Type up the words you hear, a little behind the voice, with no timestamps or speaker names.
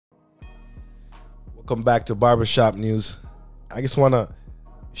Welcome back to Barbershop News. I just want to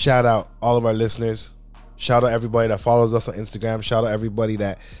shout out all of our listeners. Shout out everybody that follows us on Instagram. Shout out everybody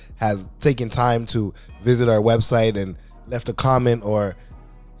that has taken time to visit our website and left a comment or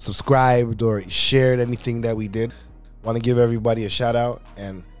subscribed or shared anything that we did. Want to give everybody a shout out,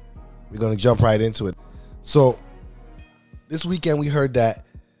 and we're going to jump right into it. So this weekend we heard that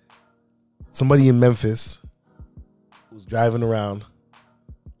somebody in Memphis was driving around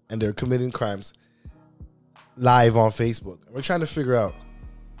and they're committing crimes live on Facebook. We're trying to figure out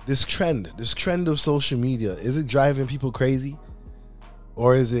this trend of social media. Is it driving people crazy,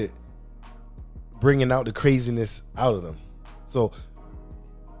 or is it bringing out the craziness out of them? So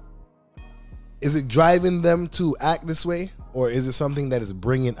is it driving them to act this way, or is it something that is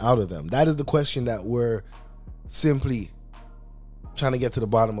bringing out of them? That is the question that we're simply trying to get to the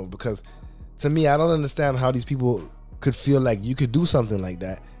bottom of, because to me, I don't understand how these people could feel like you could do something like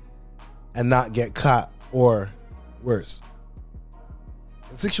that and not get caught, or worse.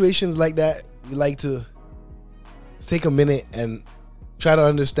 In situations like that, we like to take a minute and try to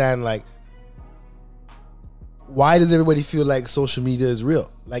understand, like, why does everybody feel like social media is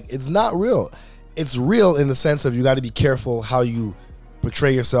real? Like, it's not real. It's real in the sense of you got to be careful how you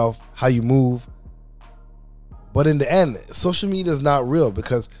portray yourself, how you move. But in the end, social media is not real,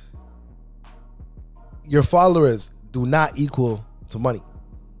 because your followers do not equal to money.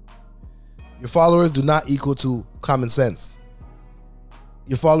 Your followers do not equal to common sense.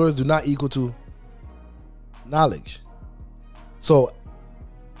 Your followers do not equal to knowledge. So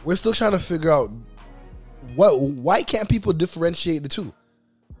we're still trying to figure out why can't people differentiate the two?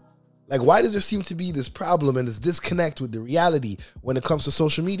 Like, why does there seem to be this problem and this disconnect with the reality when it comes to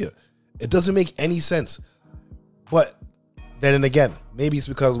social media? It doesn't make any sense. But then again, maybe it's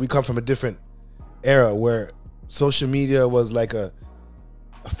because we come from a different era where social media was like a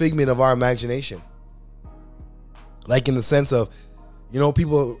figment of our imagination. Like, in the sense of, you know,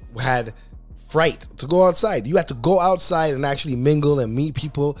 people had fright to go outside. You had to go outside and actually mingle and meet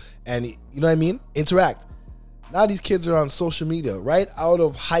people and, you know what I mean, interact. Now these kids are on social media. Right out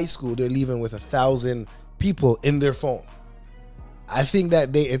of high school, they're leaving with 1,000 people in their phone. I think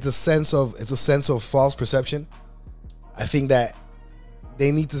that it's a sense of false perception. I think that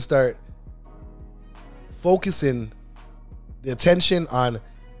they need to start focusing the attention on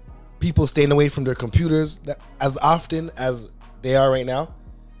people staying away from their computers as often as they are right now,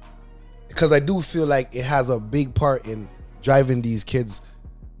 because I do feel like it has a big part in driving these kids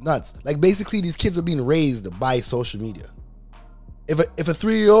nuts. Like, basically, these kids are being raised by social media. If a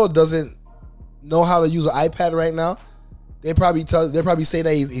 3-year-old doesn't know how to use an iPad right now, they probably say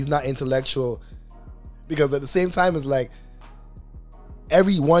that he's not intellectual, because at the same time, it's like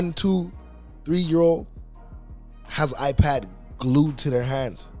every 1, 2, 3-year-old has an iPad glued to their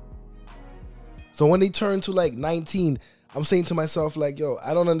hands. So when they turn to like 19, I'm saying to myself, like, yo,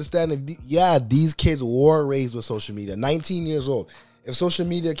 I don't understand if these kids were raised with social media. 19 years old. If social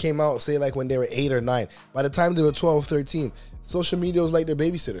media came out, say like when they were 8 or 9, by the time they were 12, 13, social media was like their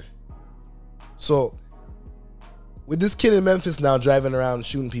babysitter. So with this kid in Memphis now driving around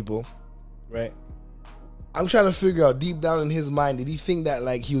shooting people, right? I'm trying to figure out, deep down in his mind, did he think that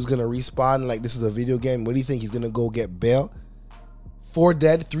like he was going to respawn like this is a video game? What do you think? He's going to go get bail? 4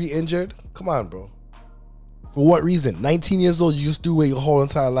 dead, 3 injured? Come on, bro. For what reason? 19 years old, you just threw away your whole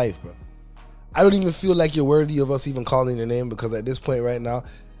entire life, bro. I don't even feel like you're worthy of us even calling your name, because at this point right now,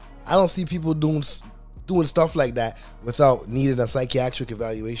 I don't see people doing stuff like that without needing a psychiatric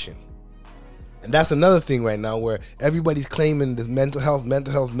evaluation. And that's another thing right now where everybody's claiming this mental health.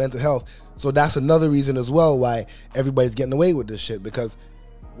 So that's another reason as well why everybody's getting away with this shit, because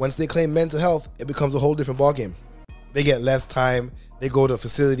once they claim mental health, it becomes a whole different ballgame. They get less time. They go to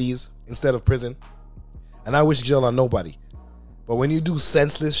facilities instead of prison. And I wish jail on nobody. But when you do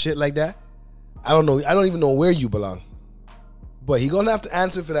senseless shit like that, I don't know. I don't even know where you belong. But he gonna have to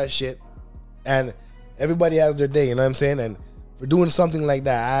answer for that shit. And everybody has their day, you know what I'm saying? And for doing something like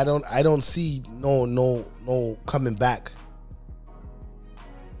that, I don't see no coming back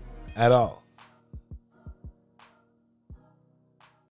at all.